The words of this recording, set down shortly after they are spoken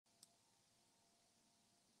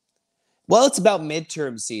Well, it's about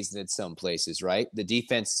midterm season in some places, right? The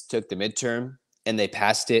defense took the midterm and they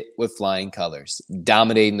passed it with flying colors,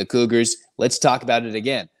 dominating the Cougars. Let's talk about it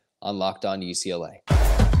again on Locked On UCLA.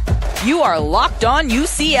 You are Locked On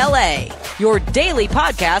UCLA, your daily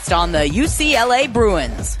podcast on the UCLA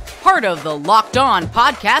Bruins. Part of the Locked On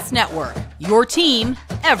Podcast Network, your team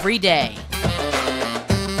every day.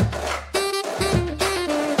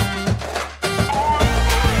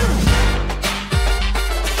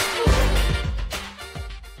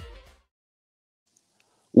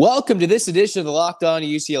 Welcome to this edition of the Locked On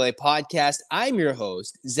UCLA podcast. I'm your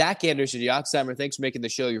host, Zach Anderson-Yoxsimer. Thanks for making the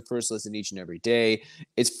show your first listen each and every day.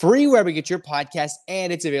 It's free wherever you get your podcast,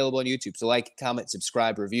 and it's available on YouTube. So like, comment,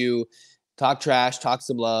 subscribe, review, talk trash, talk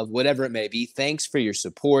some love, whatever it may be. Thanks for your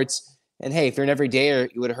supports. And hey, if you're an everydayer,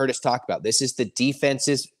 you would have heard us talk about this. Is the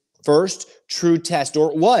defense's first true test, or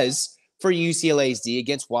it was for UCLA's D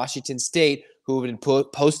against Washington State, who have been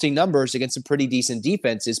posting numbers against some pretty decent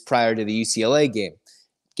defenses prior to the UCLA game.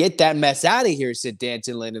 Get that mess out of here, said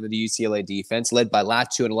D'Anton Lynn of the UCLA defense, led by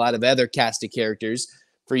Latu and a lot of other cast of characters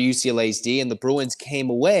for UCLA's D. And the Bruins came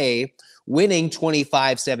away winning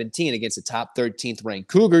 25-17 against the top 13th ranked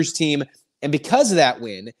Cougars team. And because of that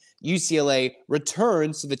win, UCLA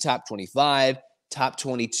returns to the top 25, top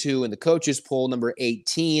 22 in the coaches poll, number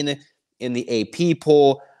 18 in the AP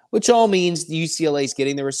poll, which all means UCLA is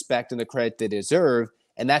getting the respect and the credit they deserve.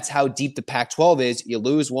 And that's how deep the Pac-12 is. You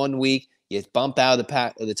lose one week, you bump out of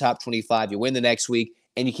the top 25, you win the next week,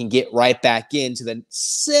 and you can get right back into the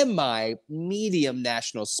semi-medium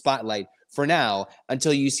national spotlight for now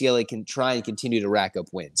until UCLA can try and continue to rack up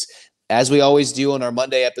wins. As we always do on our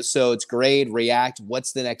Monday episodes, grade, react,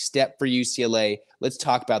 what's the next step for UCLA? Let's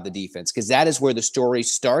talk about the defense, because that is where the story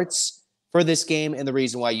starts for this game and the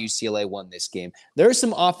reason why UCLA won this game. There are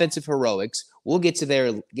some offensive heroics. We'll get to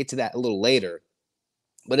that a little later.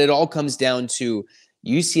 But it all comes down to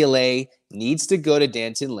UCLA needs to go to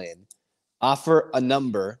D'Anton Lynn, offer a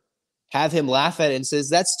number, have him laugh at it and says,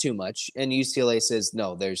 that's too much. And UCLA says,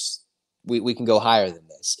 no, we can go higher than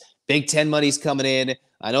this. Big Ten money's coming in.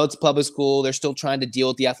 I know it's public school. They're still trying to deal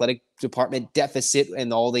with the athletic department deficit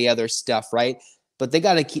and all the other stuff, right? But they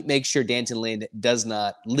got to make sure D'Anton Lynn does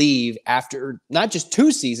not leave after not just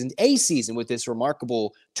 2 seasons, a season with this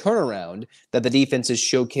remarkable turnaround that the defense has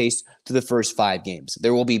showcased through the first 5 games.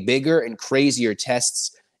 There will be bigger and crazier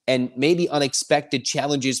tests and maybe unexpected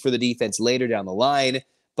challenges for the defense later down the line.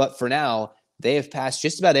 But for now, they have passed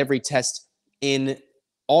just about every test in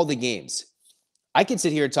all the games. I can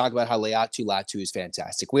sit here and talk about how Latu is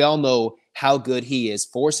fantastic. We all know how good he is,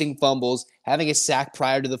 forcing fumbles, having a sack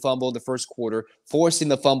prior to the fumble in the first quarter, forcing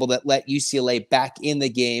the fumble that let UCLA back in the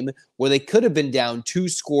game where they could have been down 2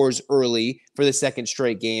 scores early for the second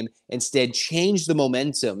straight game, instead change the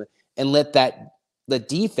momentum and let the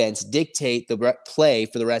defense dictate the play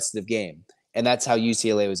for the rest of the game. And that's how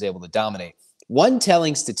UCLA was able to dominate. One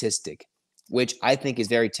telling statistic, which I think is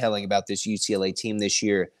very telling about this UCLA team this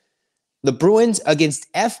year, the Bruins against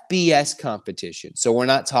FBS competition. So we're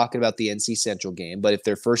not talking about the NC Central game, but if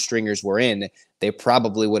their first stringers were in, they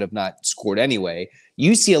probably would have not scored anyway.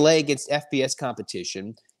 UCLA against FBS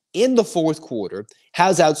competition in the fourth quarter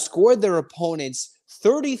has outscored their opponents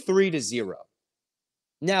 33-0.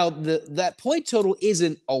 Now, that point total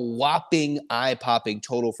isn't a whopping, eye-popping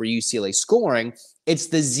total for UCLA scoring. It's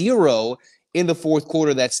the 0 in the fourth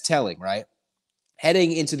quarter that's telling, right?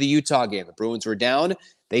 Heading into the Utah game, the Bruins were down.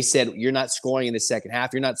 They said, you're not scoring in the second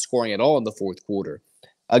half. You're not scoring at all in the fourth quarter.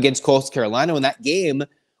 Against Coastal Carolina, when that game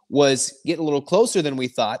was getting a little closer than we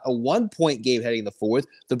thought, a 1-point game heading in the fourth,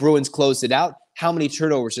 the Bruins closed it out. How many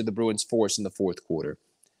turnovers did the Bruins force in the fourth quarter?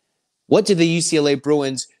 What did the UCLA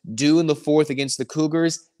Bruins do in the fourth against the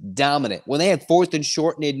Cougars? Dominant. When they had 4th and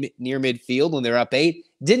short near midfield, when they're up 8,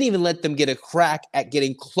 didn't even let them get a crack at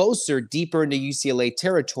getting closer, deeper into UCLA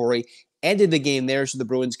territory, ended the game there so the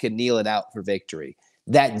Bruins could kneel it out for victory.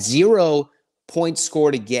 That 0 points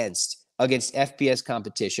scored against FBS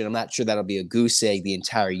competition, I'm not sure that'll be a goose egg the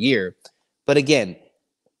entire year. But again,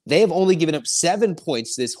 they have only given up 7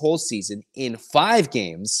 points this whole season in 5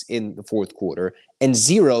 games in the fourth quarter and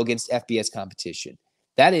 0 against FBS competition.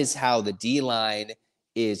 That is how the D-line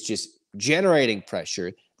is just generating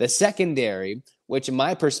pressure. The secondary, which in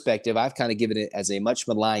my perspective, I've kind of given it as a much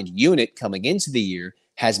maligned unit coming into the year,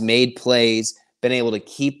 has made plays, been able to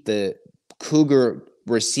keep the Cougar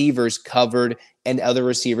receivers covered and other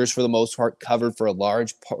receivers for the most part covered for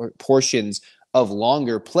large portions of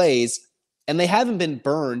longer plays. And they haven't been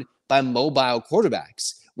burned by mobile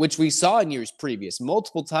quarterbacks, which we saw in years previous.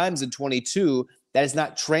 Multiple times in 22, that has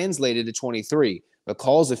not translated to 23.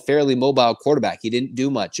 McCall's a fairly mobile quarterback. He didn't do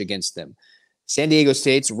much against them. San Diego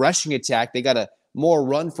State's rushing attack, they got a more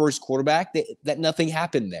run-first quarterback. That nothing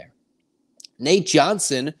happened there. Nate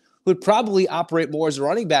Johnson, who would probably operate more as a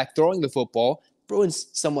running back throwing the football, Bruins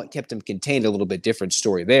somewhat kept him contained, a little bit different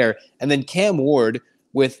story there. And then Cam Ward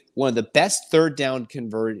with one of the best third down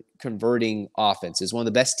converting offenses, one of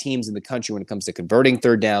the best teams in the country when it comes to converting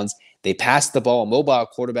third downs. They passed the ball, a mobile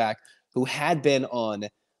quarterback who had been on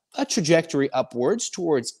a trajectory upwards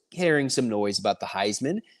towards hearing some noise about the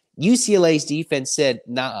Heisman. UCLA's defense said,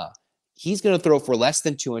 nah, he's going to throw for less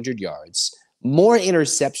than 200 yards, more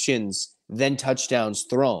interceptions than touchdowns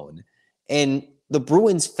thrown. And the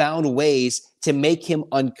Bruins found ways to make him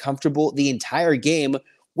uncomfortable the entire game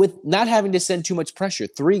with not having to send too much pressure.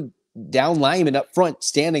 3 down linemen up front,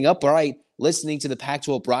 standing upright, listening to the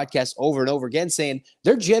Pac-12 broadcast over and over again, saying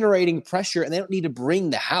they're generating pressure and they don't need to bring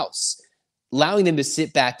the house, allowing them to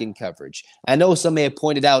sit back in coverage. I know some may have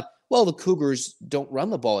pointed out, well, the Cougars don't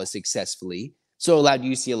run the ball as successfully, so allowed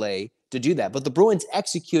UCLA to do that. But the Bruins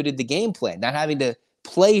executed the game plan, not having to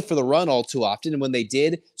play for the run all too often. And when they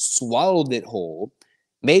did, swallowed it whole,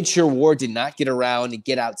 made sure Ward did not get around and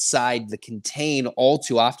get outside the contain all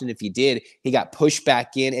too often. If he did, he got pushed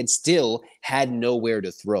back in and still had nowhere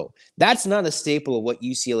to throw. That's not a staple of what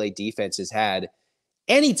UCLA defense has had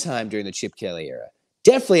anytime during the Chip Kelly era.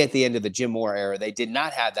 Definitely at the end of the Jim Moore era, they did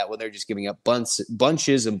not have that when they're just giving up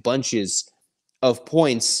bunches and bunches of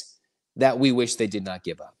points that we wish they did not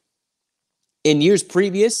give up. In years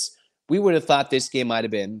previous, we would have thought this game might have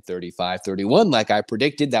been 35-31 like I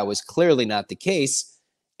predicted. That was clearly not the case.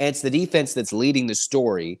 And it's the defense that's leading the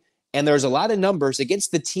story. And there's a lot of numbers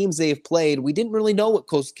against the teams they have played. We didn't really know what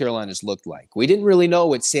Coastal Carolina's looked like. We didn't really know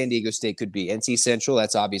what San Diego State could be. NC Central,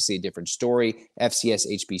 that's obviously a different story.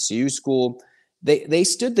 FCS HBCU school. They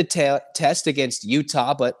stood the test against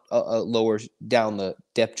Utah, but a lower down the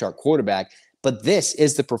depth chart quarterback. But this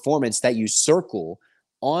is the performance that you circle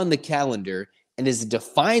on the calendar and is a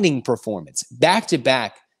defining performance.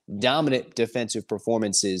 Back-to-back dominant defensive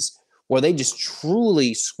performances where they just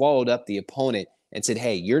truly swallowed up the opponent and said,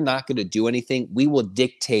 hey, you're not going to do anything. We will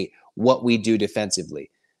dictate what we do defensively.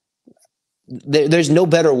 There's no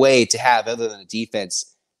better way to have other than a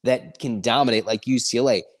defense that can dominate like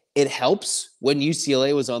UCLA. It helps when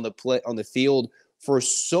UCLA was on the field for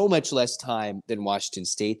so much less time than Washington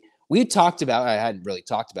State. We talked about, I hadn't really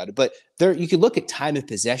talked about it, but you could look at time of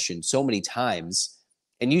possession so many times,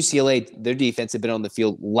 and UCLA, their defense had been on the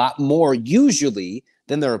field a lot more usually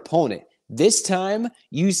than their opponent. This time,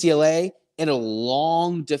 UCLA, in a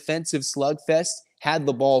long defensive slugfest, had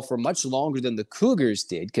the ball for much longer than the Cougars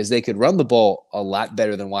did because they could run the ball a lot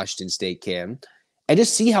better than Washington State can. And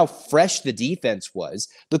just see how fresh the defense was.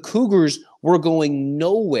 The Cougars were going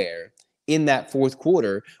nowhere in that fourth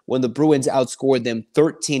quarter when the Bruins outscored them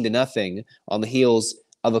 13-0 on the heels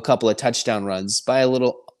of a couple of touchdown runs by a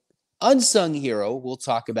little unsung hero we'll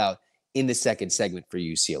talk about in the second segment for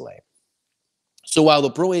UCLA. So while the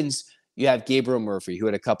Bruins, you have Gabriel Murphy, who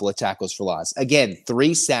had a couple of tackles for loss. Again,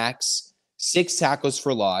 3 sacks, 6 tackles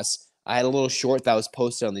for loss. I had a little short that was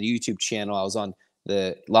posted on the YouTube channel. I was on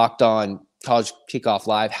the Locked On College Kickoff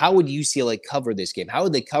Live. How would UCLA cover this game? How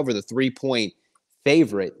would they cover the 3-point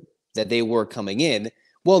favorite that they were coming in?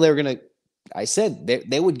 Well, they were going to, I said,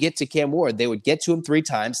 they would get to Cam Ward. They would get to him 3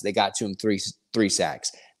 times. They got to him three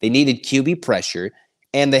sacks. They needed QB pressure,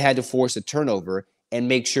 and they had to force a turnover and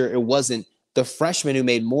make sure it wasn't the freshman who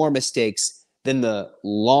made more mistakes than the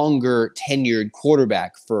longer tenured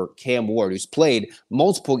quarterback for Cam Ward, who's played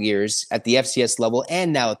multiple years at the FCS level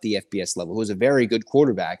and now at the FBS level, who's a very good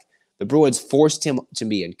quarterback. The Bruins forced him to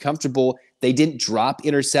be uncomfortable. They didn't drop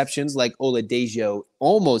interceptions like Oladejo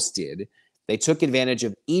almost did. They took advantage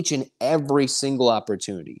of each and every single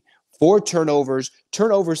opportunity. 4 turnovers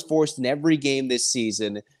forced in every game this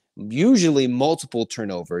season, usually multiple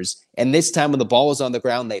turnovers. And this time when the ball was on the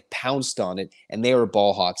ground, they pounced on it, and they were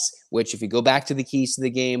ball hawks, which if you go back to the keys to the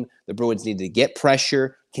game, the Bruins needed to get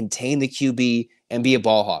pressure, contain the QB, and be a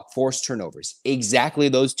ball hawk, force turnovers. Exactly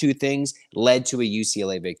those 2 things led to a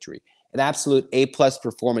UCLA victory. An absolute A-plus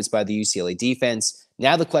performance by the UCLA defense.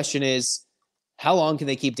 Now the question is, how long can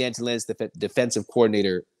they keep D'Anton Lynn as the defensive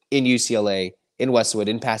coordinator in UCLA, in Westwood,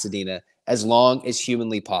 in Pasadena, as long as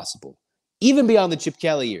humanly possible? Even beyond the Chip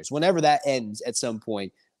Kelly years, whenever that ends at some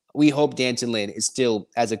point, we hope D'Anton Lynn is still,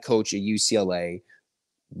 as a coach at UCLA,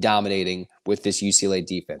 dominating with this UCLA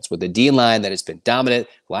defense. With a D-line that has been dominant,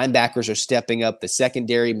 linebackers are stepping up, the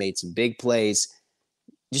secondary made some big plays.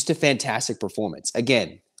 Just a fantastic performance.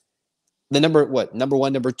 Again, the number 1,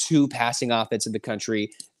 number 2 passing offense in the country.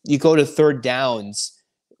 You go to third downs.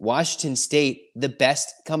 Washington State, the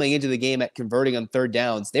best coming into the game at converting on third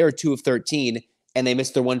downs. They were 2 of 13. and they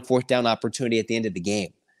missed their 1 fourth down opportunity at the end of the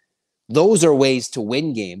game. Those are ways to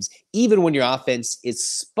win games, even when your offense is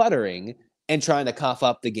sputtering and trying to cough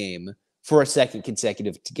up the game for a second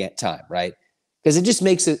consecutive time, right? Because it just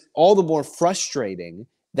makes it all the more frustrating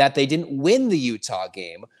that they didn't win the Utah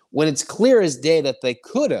game when it's clear as day that they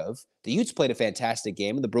could have. The Utes played a fantastic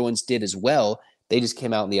game, and the Bruins did as well. They just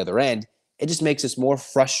came out on the other end. It just makes us more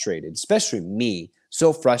frustrated, especially me,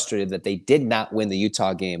 so frustrated that they did not win the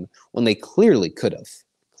Utah game when they clearly could have,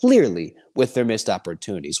 clearly with their missed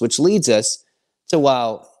opportunities, which leads us to,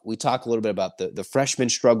 while we talk a little bit about the freshman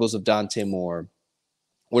struggles of Dante Moore,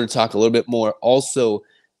 we're going to talk a little bit more also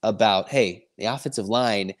about, hey, the offensive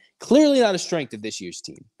line, clearly not a strength of this year's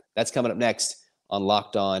team. That's coming up next on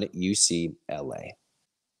Locked On UCLA.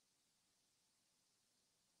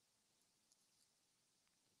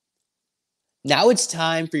 Now it's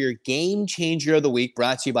time for your Game Changer of the Week,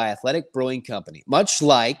 brought to you by Athletic Brewing Company. Much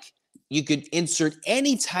like you could insert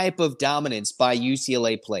any type of dominance by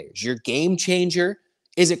UCLA players. Your game changer,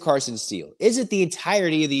 is it Carson Steele? Is it the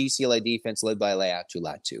entirety of the UCLA defense led by Laiatu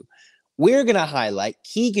Latu? We're going to highlight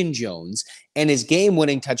Keegan Jones and his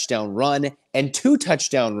game-winning touchdown run and 2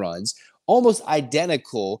 touchdown runs, almost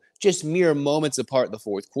identical, just mere moments apart in the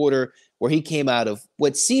fourth quarter, where he came out of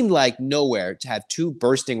what seemed like nowhere to have 2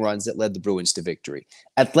 bursting runs that led the Bruins to victory.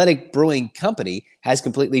 Athletic Brewing Company has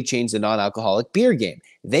completely changed the non-alcoholic beer game.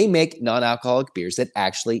 They make non-alcoholic beers that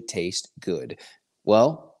actually taste good.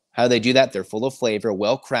 Well, how do they do that? They're full of flavor,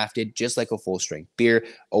 well-crafted, just like a full-strength beer,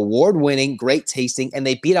 award-winning, great tasting, and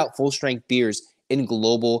they beat out full-strength beers in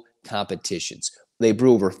global competitions. They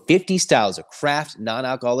brew over 50 styles of craft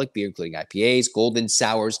non-alcoholic beer, including IPAs, golden,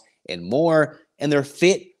 sours, and more, and they're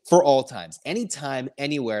fit for all times. Anytime,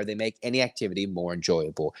 anywhere, they make any activity more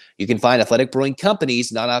enjoyable. You can find Athletic Brewing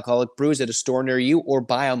Company's non-alcoholic brews at a store near you or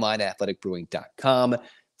buy online at athleticbrewing.com.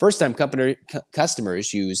 First-time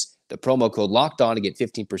customers use the promo code LOCKEDON to get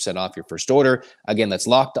 15% off your first order. Again, that's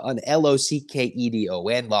Locked On,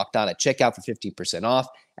 LOCKEDON, Locked On at checkout for 15% off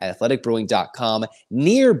at athleticbrewing.com.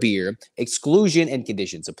 Near beer, exclusion and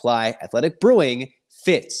conditions apply. Athletic Brewing,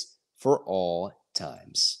 fits for all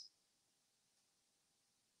times.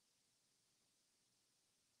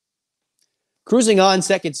 Cruising on,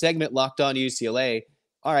 second segment, Locked On UCLA.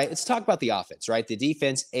 All right, let's talk about the offense, right? The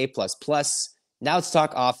defense, A++. Now let's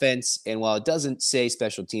talk offense. And while it doesn't say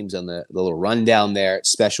special teams on the little rundown there,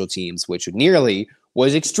 special teams, which nearly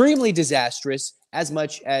was extremely disastrous, as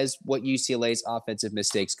much as what UCLA's offensive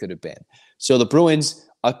mistakes could have been. So the Bruins,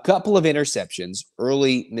 a couple of interceptions,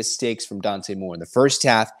 early mistakes from Dante Moore in the first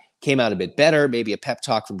half, came out a bit better. Maybe a pep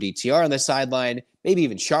talk from DTR on the sideline. Maybe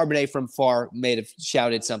even Charbonnet from far may have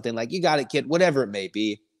shouted something like, "You got it, kid," whatever it may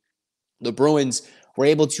be. The Bruins were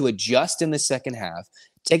able to adjust in the second half,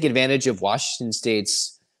 take advantage of Washington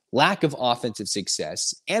State's lack of offensive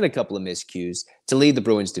success and a couple of miscues to lead the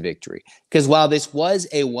Bruins to victory. Because while this was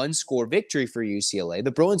a 1-score victory for UCLA,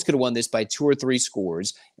 the Bruins could have won this by 2 or 3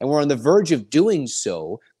 scores, and were on the verge of doing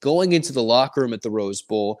so going into the locker room at the Rose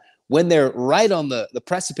Bowl when they're right on the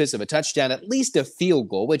precipice of a touchdown, at least a field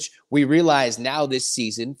goal, which we realize now this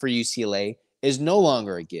season for UCLA is no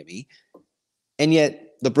longer a gimme. And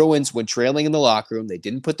yet the Bruins, when trailing in the locker room, they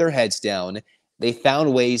didn't put their heads down. They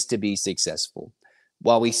found ways to be successful.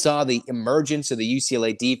 While we saw the emergence of the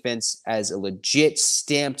UCLA defense as a legit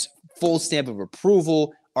full stamp of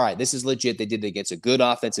approval, all right, this is legit. They did it against a good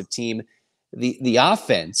offensive team. The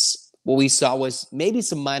offense, what we saw was maybe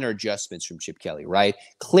some minor adjustments from Chip Kelly, right?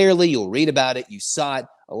 Clearly, you'll read about it. You saw it.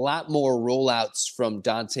 A lot more rollouts from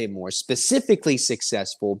Dante Moore, specifically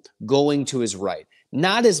successful going to his right.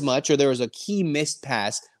 Not as much, or there was a key missed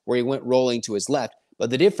pass where he went rolling to his left. But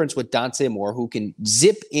the difference with Dante Moore, who can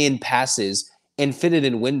zip in passes and fit it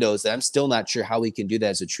in windows, that I'm still not sure how he can do that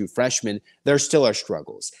as a true freshman, there still are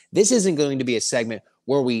struggles. This isn't going to be a segment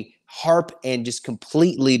where we harp and just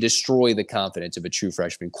completely destroy the confidence of a true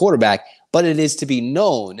freshman quarterback, but it is to be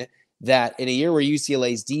known that in a year where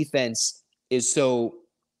UCLA's defense is so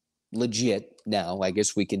legit now, I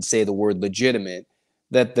guess we can say the word legitimate,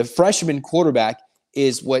 that the freshman quarterback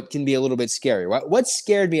is what can be a little bit scary. Right? What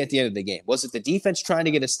scared me at the end of the game? Was it the defense trying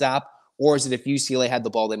to get a stop, or is it if UCLA had the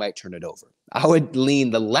ball, they might turn it over? I would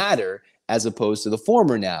lean the latter as opposed to the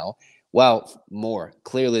former now. While Moore,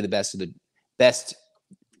 clearly the best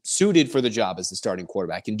suited for the job as the starting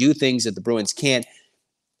quarterback, and do things that the Bruins can't.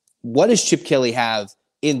 What does Chip Kelly have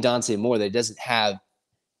in Dante Moore that he doesn't have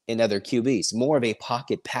in other QBs? More of a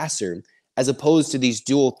pocket passer as opposed to these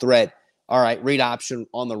dual threat, all right, read option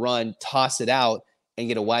on the run, toss it out, and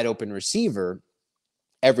get a wide open receiver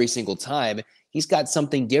every single time. He's got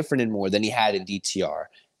something different in Moore than he had in DTR.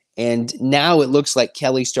 And now it looks like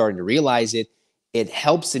Kelly's starting to realize it. it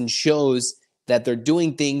helps and shows that they're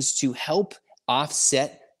doing things to help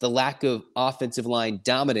offset the lack of offensive line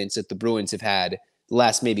dominance that the Bruins have had the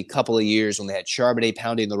last maybe couple of years when they had Charbonnet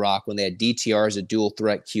pounding the rock, when they had DTR as a dual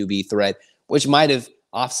threat QB threat, which might have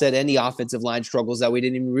offset any offensive line struggles that we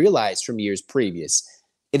didn't even realize from years previous.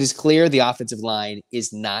 It is clear the offensive line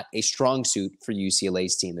is not a strong suit for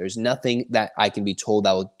UCLA's team. There's nothing that I can be told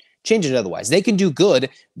that will change it otherwise. They can do good.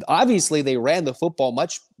 Obviously, they ran the football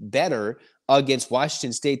much better against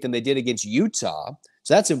Washington State than they did against Utah.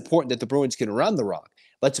 So that's important that the Bruins can run the rock.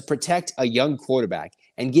 But to protect a young quarterback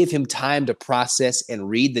and give him time to process and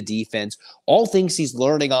read the defense, all things he's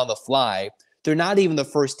learning on the fly, they're not even the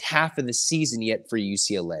first half of the season yet for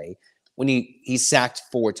UCLA when he's sacked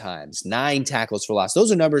 4 times, 9 tackles for loss.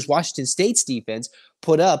 Those are numbers Washington State's defense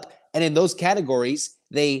put up, and in those categories,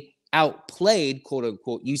 they outplayed,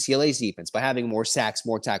 quote-unquote, UCLA's defense by having more sacks,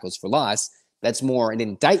 more tackles for loss. That's more an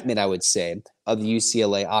indictment, I would say, of the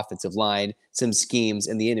UCLA offensive line, some schemes,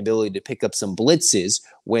 and the inability to pick up some blitzes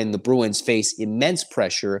when the Bruins face immense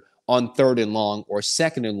pressure on 3rd and long or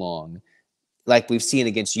 2nd and long, like we've seen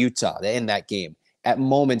against Utah in that game, at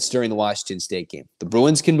moments during the Washington State game. The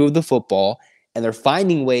Bruins can move the football, and they're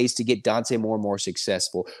finding ways to get Dante Moore more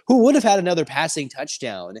successful, who would have had another passing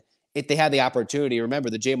touchdown if they had the opportunity.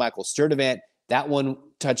 Remember, the J. Michael Sturdivant, that one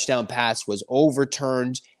touchdown pass was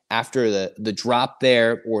overturned after the drop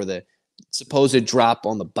there, or the supposed drop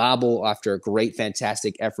on the bobble after a great,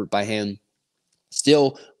 fantastic effort by him.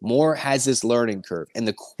 Still, Moore has this learning curve, and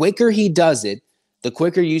the quicker he does it, the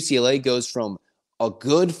quicker UCLA goes from a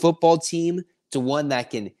good football team to one that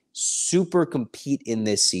can super compete in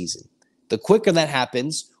this season. The quicker that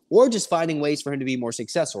happens, or just finding ways for him to be more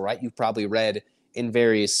successful, right? You've probably read in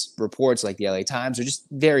various reports like the LA Times or just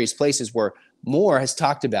various places where Moore has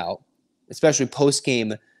talked about, especially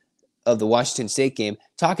post-game of the Washington State game,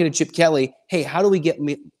 talking to Chip Kelly, hey, how do we get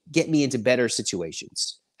me into better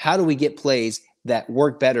situations? How do we get plays that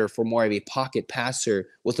work better for more of a pocket passer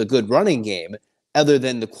with a good running game, other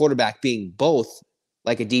than the quarterback being both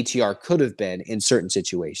like a DTR could have been in certain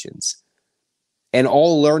situations? And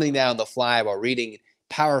all learning that on the fly while reading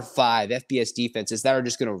Power 5 FBS defenses that are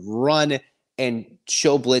just going to run and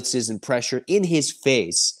show blitzes and pressure in his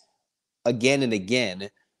face again and again,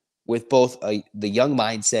 with both the young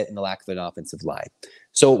mindset and the lack of an offensive line.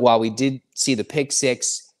 So while we did see the pick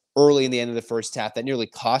 6 early in the end of the first half, that nearly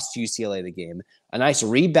cost UCLA the game, a nice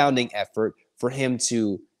rebounding effort for him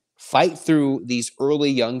to fight through these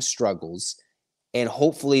early young struggles. And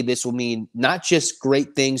hopefully this will mean not just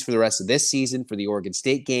great things for the rest of this season for the Oregon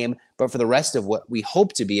State game, but for the rest of what we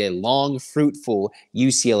hope to be a long, fruitful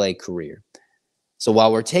UCLA career. So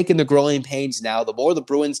while we're taking the growing pains now, the more the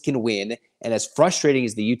Bruins can win, and as frustrating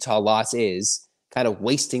as the Utah loss is, kind of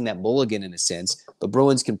wasting that mulligan in a sense, the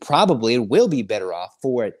Bruins can probably and will be better off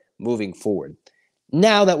for it moving forward.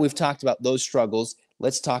 Now that we've talked about those struggles,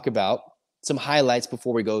 let's talk about some highlights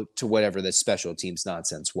before we go to whatever this special teams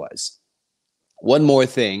nonsense was. One more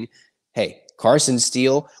thing. Hey, Carson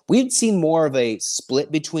Steele, we've seen more of a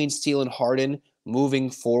split between Steele and Harden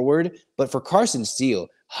moving forward, but for Carson Steele,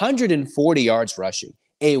 140 yards rushing,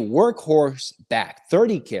 a workhorse back,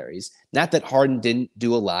 30 carries. Not that Harden didn't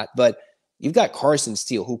do a lot, but you've got Carson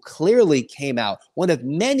Steele, who clearly came out one of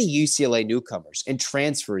many UCLA newcomers and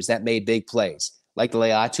transfers that made big plays, like the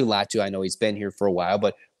Leatu Latu. I know he's been here for a while,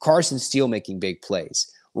 but Carson Steele making big plays,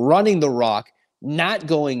 running the rock, not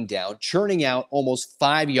going down, churning out almost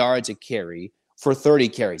 5 yards a carry for 30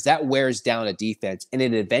 carries. That wears down a defense, and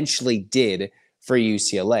it eventually did for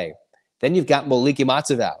UCLA. Then you've got Moliki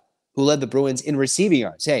Matavao, who led the Bruins in receiving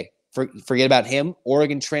yards. Hey, forget about him,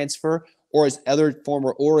 Oregon transfer, or his other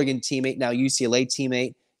former Oregon teammate, now UCLA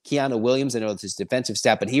teammate, Keanu Williams. I know it's his defensive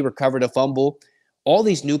stat, but he recovered a fumble. All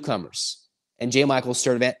these newcomers, and J. Michael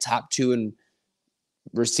Sturdivant, top 2 in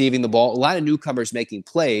receiving the ball. A lot of newcomers making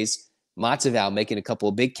plays. Matavao making a couple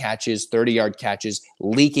of big catches, 30-yard catches,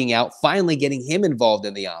 leaking out, finally getting him involved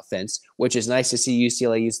in the offense, which is nice to see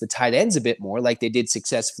UCLA use the tight ends a bit more like they did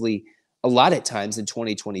successfully a lot at times in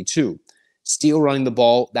 2022. Steele running the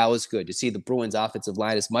ball, that was good. To see the Bruins offensive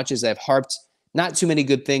line, as much as I've harped not too many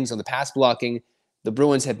good things on the pass blocking, the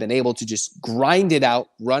Bruins have been able to just grind it out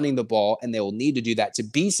running the ball, and they will need to do that to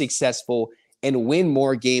be successful and win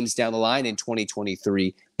more games down the line in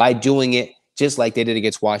 2023 by doing it just like they did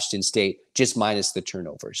against Washington State, just minus the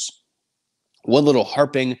turnovers. One little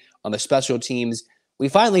harping on the special teams. We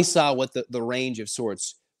finally saw what the range of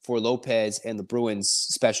sorts for Lopez and the Bruins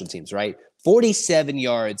special teams, right? 47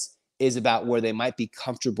 yards is about where they might be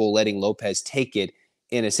comfortable letting Lopez take it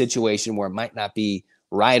in a situation where it might not be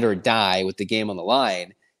ride or die with the game on the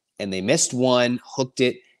line. And they missed one, hooked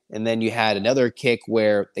it. And then you had another kick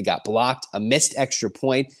where they got blocked, a missed extra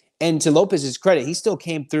point. And to Lopez's credit, he still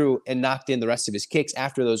came through and knocked in the rest of his kicks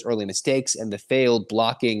after those early mistakes and the failed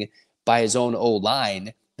blocking by his own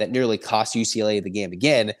O-line that nearly cost UCLA the game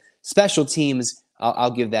again. Special teams,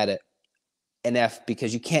 I'll give that an F,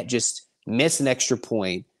 because you can't just miss an extra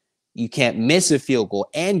point. You can't miss a field goal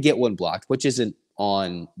and get one blocked, which isn't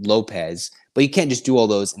on Lopez, but you can't just do all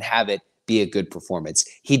those and have it be a good performance.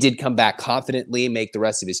 He did come back confidently and make the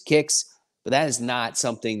rest of his kicks, but that is not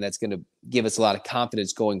something that's going to give us a lot of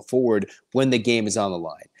confidence going forward when the game is on the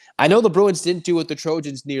line. I know the Bruins didn't do what the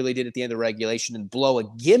Trojans nearly did at the end of regulation and blow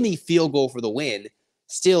a gimme field goal for the win.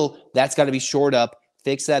 Still, that's got to be shored up,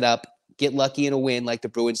 fix that up, get lucky in a win like the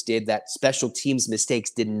Bruins did. That special teams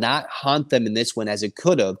mistakes did not haunt them in this one as it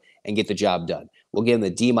could have, and get the job done. We'll give them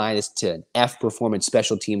the D- to an F performance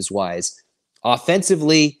special teams wise.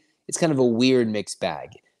 Offensively, it's kind of a weird mixed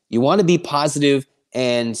bag. You want to be positive,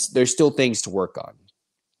 and there's still things to work on.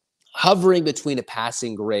 Hovering between a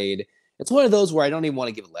passing grade, it's one of those where I don't even want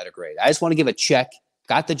to give a letter grade. I just want to give a check,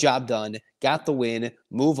 got the job done, got the win,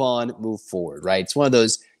 move on, move forward, right? It's one of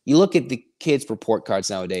those, you look at the kids' report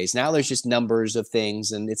cards nowadays. Now there's just numbers of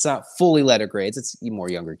things, and it's not fully letter grades. It's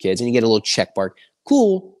more younger kids, and you get a little check mark.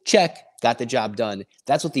 Cool, check, got the job done.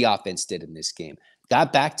 That's what the offense did in this game.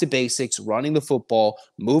 Got back to basics, running the football,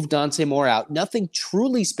 moved Dante Moore out. Nothing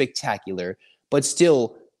truly spectacular, but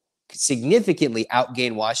still significantly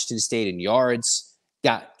outgained Washington State in yards.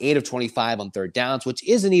 Got 8 of 25 on third downs, which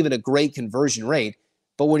isn't even a great conversion rate.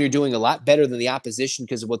 But when you're doing a lot better than the opposition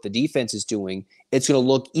because of what the defense is doing, it's going to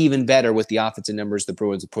look even better with the offensive numbers the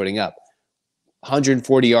Bruins are putting up.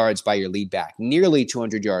 140 yards by your lead back, nearly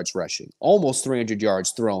 200 yards rushing, almost 300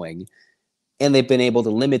 yards throwing. And they've been able to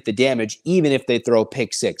limit the damage, even if they throw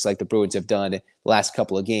pick six, like the Bruins have done the last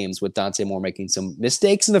couple of games, with Dante Moore making some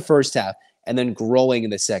mistakes in the first half and then growing in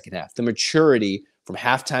the second half. The maturity from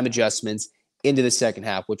halftime adjustments into the second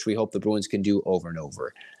half, which we hope the Bruins can do over and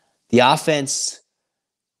over. The offense,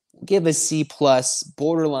 give a C+,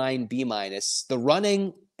 borderline B-. The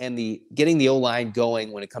running and the getting the O-line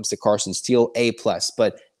going when it comes to Carson Steele, A+.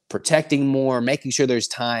 But protecting more, making sure there's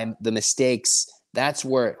time, the mistakes, that's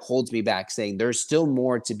where it holds me back, saying there's still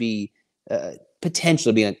more to be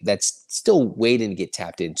potentially be that's still waiting to get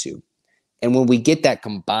tapped into. And when we get that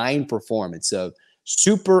combined performance of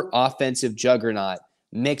super offensive juggernaut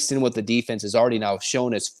mixed in what the defense has already now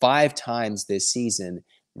shown us 5 times this season,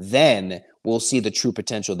 then we'll see the true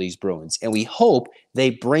potential of these Bruins. And we hope they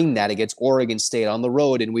bring that against Oregon State on the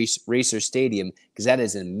road in Racer Stadium, because that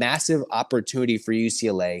is a massive opportunity for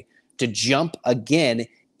UCLA to jump again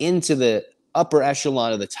into the upper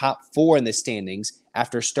echelon of the top 4 in the standings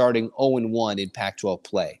after starting 0-1 in Pac-12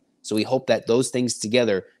 play. So we hope that those things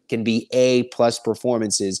together can be A+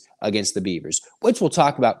 performances against the Beavers, which we'll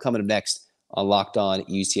talk about coming up next on Locked On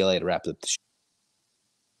UCLA to wrap up the show.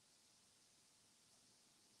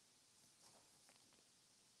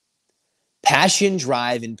 Passion,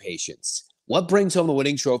 drive, and patience. What brings home the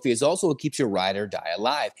winning trophy is also what keeps your ride or die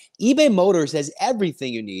alive. eBay Motors has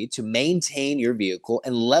everything you need to maintain your vehicle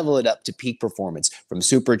and level it up to peak performance. From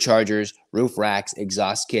superchargers, roof racks,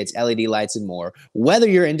 exhaust kits, LED lights, and more. Whether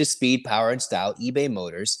you're into speed, power, and style, eBay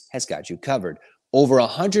Motors has got you covered. Over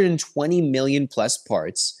 120 million plus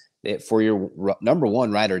parts for your number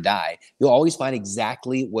one ride or die. You'll always find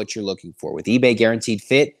exactly what you're looking for. With eBay Guaranteed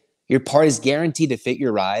Fit, your part is guaranteed to fit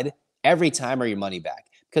your ride every time or your money back.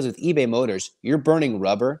 Because with eBay Motors, you're burning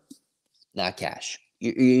rubber, not cash.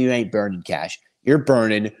 You ain't burning cash. You're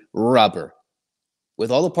burning rubber.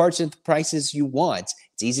 With all the parts and prices you want,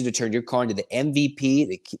 it's easy to turn your car into the MVP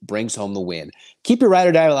that brings home the win. Keep your ride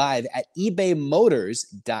or die alive at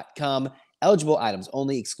ebaymotors.com. Eligible items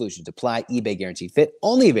only, exclusions apply. eBay Guaranteed Fit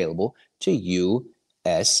only available to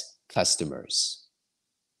U.S. customers.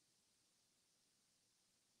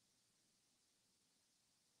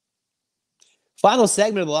 Final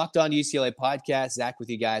segment of the Locked On UCLA podcast. Zach with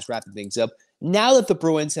you guys, wrapping things up. Now that the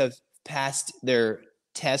Bruins have passed their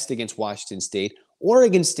test against Washington State,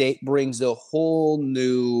 Oregon State brings a whole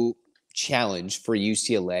new challenge for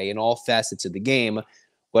UCLA in all facets of the game,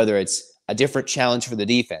 whether it's a different challenge for the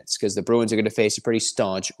defense, because the Bruins are going to face a pretty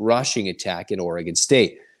staunch rushing attack at Oregon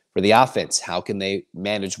State. For the offense, how can they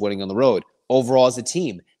manage winning on the road? Overall, as a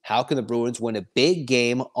team, how can the Bruins win a big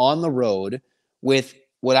game on the road with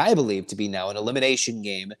what I believe to be now an elimination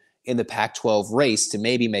game in the Pac-12 race to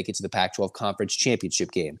maybe make it to the Pac-12 Conference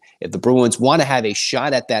Championship game? If the Bruins want to have a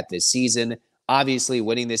shot at that this season, obviously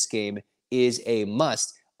winning this game is a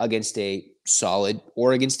must against a solid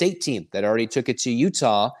Oregon State team that already took it to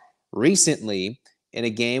Utah recently in a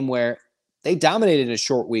game where they dominated in a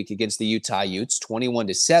short week against the Utah Utes,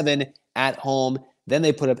 21-7 at home. Then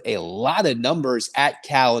they put up a lot of numbers at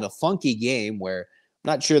Cal in a funky game where I'm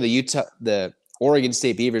not sure the Oregon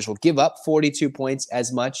State Beavers will give up 42 points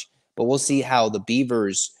as much, but we'll see how the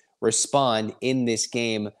Beavers respond in this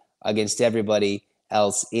game against everybody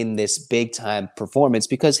else in this big-time performance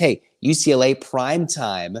because, hey, UCLA prime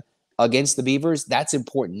time against the Beavers, that's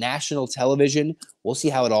important. National television, we'll see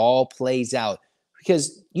how it all plays out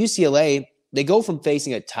because UCLA, they go from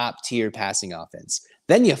facing a top-tier passing offense.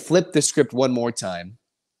 Then you flip the script one more time,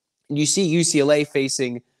 and you see UCLA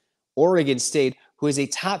facing Oregon State, who is a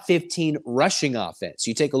top 15 rushing offense.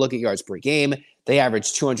 You take a look at yards per game. They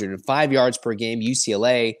average 205 yards per game.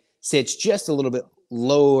 UCLA sits just a little bit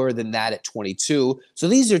lower than that at 22. So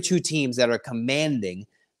these are two teams that are commanding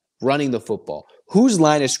running the football. Whose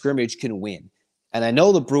line of scrimmage can win? And I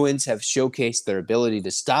know the Bruins have showcased their ability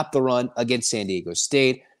to stop the run against San Diego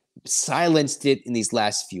State, silenced it in these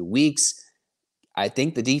last few weeks. I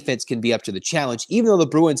think the defense can be up to the challenge, even though the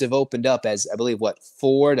Bruins have opened up as, I believe,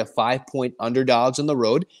 4 to 5 point underdogs on the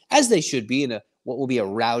road, as they should be in what will be a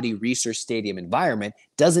rowdy Research Stadium environment.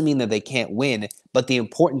 Doesn't mean that they can't win, but the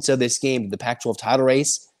importance of this game, the Pac-12 title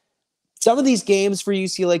race, some of these games for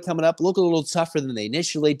UCLA coming up look a little tougher than they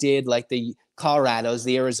initially did, like the Colorados,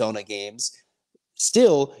 the Arizona games.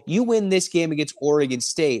 Still, you win this game against Oregon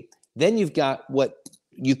State, then you've got what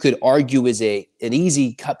you could argue is an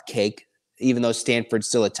easy cupcake, even though Stanford's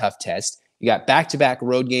still a tough test. You got back-to-back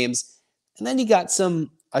road games, and then you got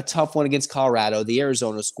a tough one against Colorado, the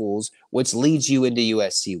Arizona schools, which leads you into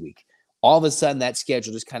USC week. All of a sudden, that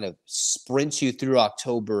schedule just kind of sprints you through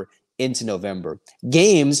October into November.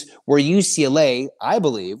 Games where UCLA, I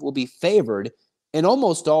believe, will be favored in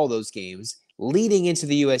almost all those games leading into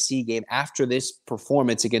the USC game after this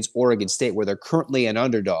performance against Oregon State, where they're currently an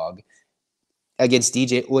underdog against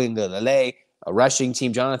DJ Uiagalelei, a rushing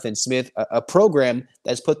team, Jonathan Smith, a program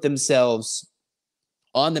that's put themselves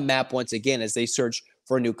on the map once again as they search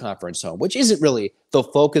for a new conference home, which isn't really the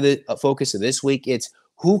focus of this week. It's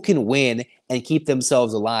who can win and keep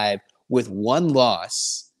themselves alive with one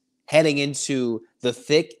loss heading into the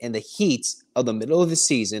thick and the heat of the middle of the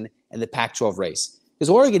season and the Pac-12 race. Because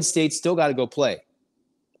Oregon State's still got to go play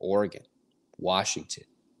Oregon, Washington.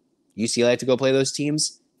 UCLA have to go play those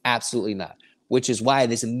teams? Absolutely not. Which is why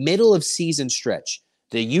this middle of season stretch,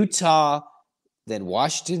 the Utah, then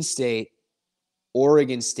Washington State,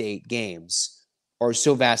 Oregon State games are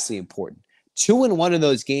so vastly important. 2-1 in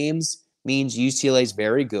those games means UCLA is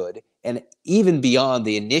very good. And even beyond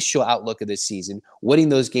the initial outlook of this season, winning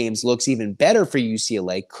those games looks even better for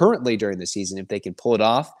UCLA currently during the season if they can pull it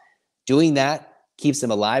off. Doing that keeps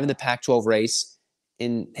them alive in the Pac-12 race.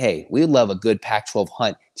 And, hey, we love a good Pac-12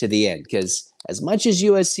 hunt to the end because as much as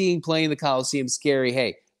USC playing the Coliseum scary,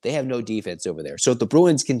 hey, they have no defense over there. So if the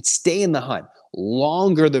Bruins can stay in the hunt,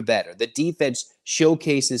 longer the better. The defense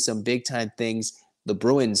showcases some big-time things. The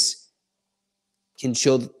Bruins can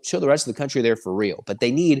show the rest of the country they're for real. But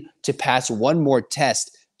they need to pass one more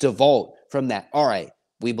test to vault from that. All right,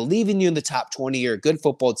 we believe in you in the top 20. You're a good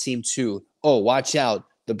football team too. Oh, watch out.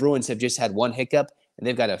 The Bruins have just had one hiccup, and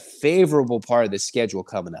they've got a favorable part of the schedule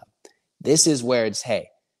coming up. This is where it's, hey,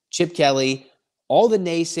 Chip Kelly, all the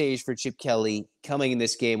naysayers for Chip Kelly coming in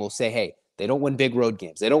this game will say, hey, they don't win big road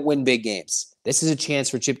games. They don't win big games. This is a chance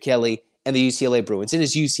for Chip Kelly and the UCLA Bruins in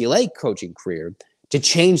his UCLA coaching career to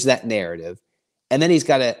change that narrative. And then he's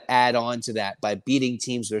got to add on to that by beating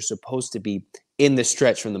teams that are supposed to be in the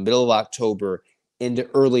stretch from the middle of October into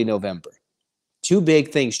early November. Two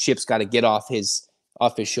big things Chip's got to get off his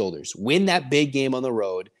shoulders. Win that big game on the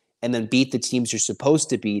road and then beat the teams you're supposed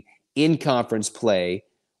to beat in conference play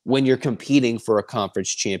when you're competing for a conference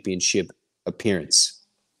championship appearance.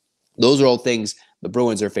 Those are all things the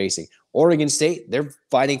Bruins are facing. Oregon State, they're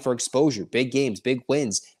fighting for exposure, big games, big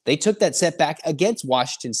wins. They took that setback against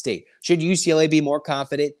Washington State. Should UCLA be more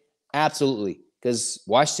confident? Absolutely, because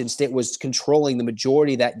Washington State was controlling the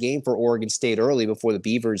majority of that game for Oregon State early before the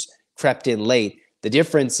Beavers crept in late. The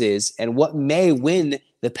difference is, and what may win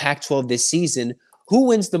the Pac-12 this season, who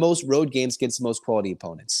wins the most road games against the most quality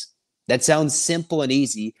opponents? That sounds simple and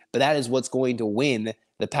easy, but that is what's going to win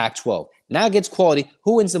the Pac-12. Now against quality,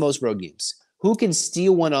 who wins the most road games? Who can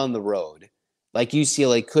steal one on the road like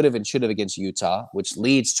UCLA could have and should have against Utah, which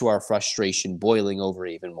leads to our frustration boiling over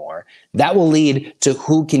even more. That will lead to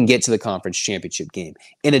who can get to the conference championship game.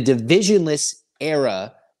 In a divisionless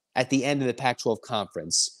era at the end of the Pac-12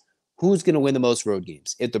 conference, who's going to win the most road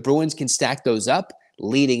games? If the Bruins can stack those up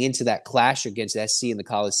leading into that clash against SC in the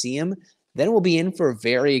Coliseum, then we'll be in for a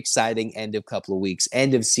very exciting end of couple of weeks,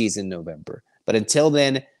 end of season November. But until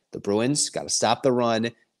then, the Bruins got to stop the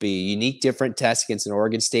run. be a unique, different test against an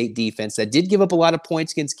Oregon State defense that did give up a lot of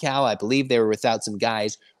points against Cal. I believe they were without some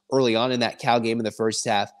guys early on in that Cal game in the first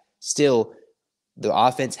half. Still, the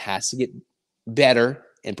offense has to get better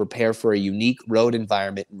and prepare for a unique road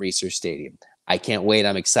environment in Research Stadium. I can't wait.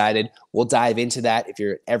 I'm excited. We'll dive into that. If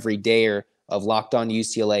you're an everydayer of Locked On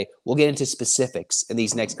UCLA, we'll get into specifics in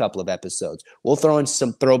these next couple of episodes. We'll throw in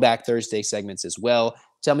some Throwback Thursday segments as well.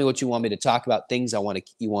 Tell me what you want me to talk about, things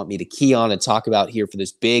you want me to key on and talk about here for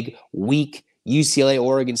this big week,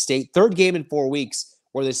 UCLA-Oregon State. Third game in 4 weeks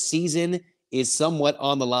where the season is somewhat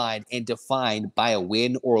on the line and defined by a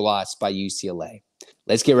win or loss by UCLA.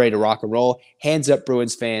 Let's get ready to rock and roll. Hands up,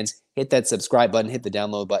 Bruins fans. Hit that subscribe button, hit the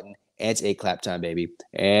download button, and it's 8 clap time, baby.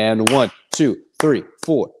 And 1, 2, 3,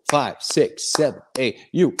 4, 5, 6, 7, 8.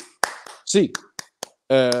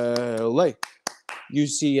 UCLA.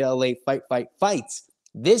 UCLA fight, fight, fight.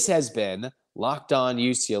 This has been Locked On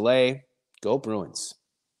UCLA. Go Bruins.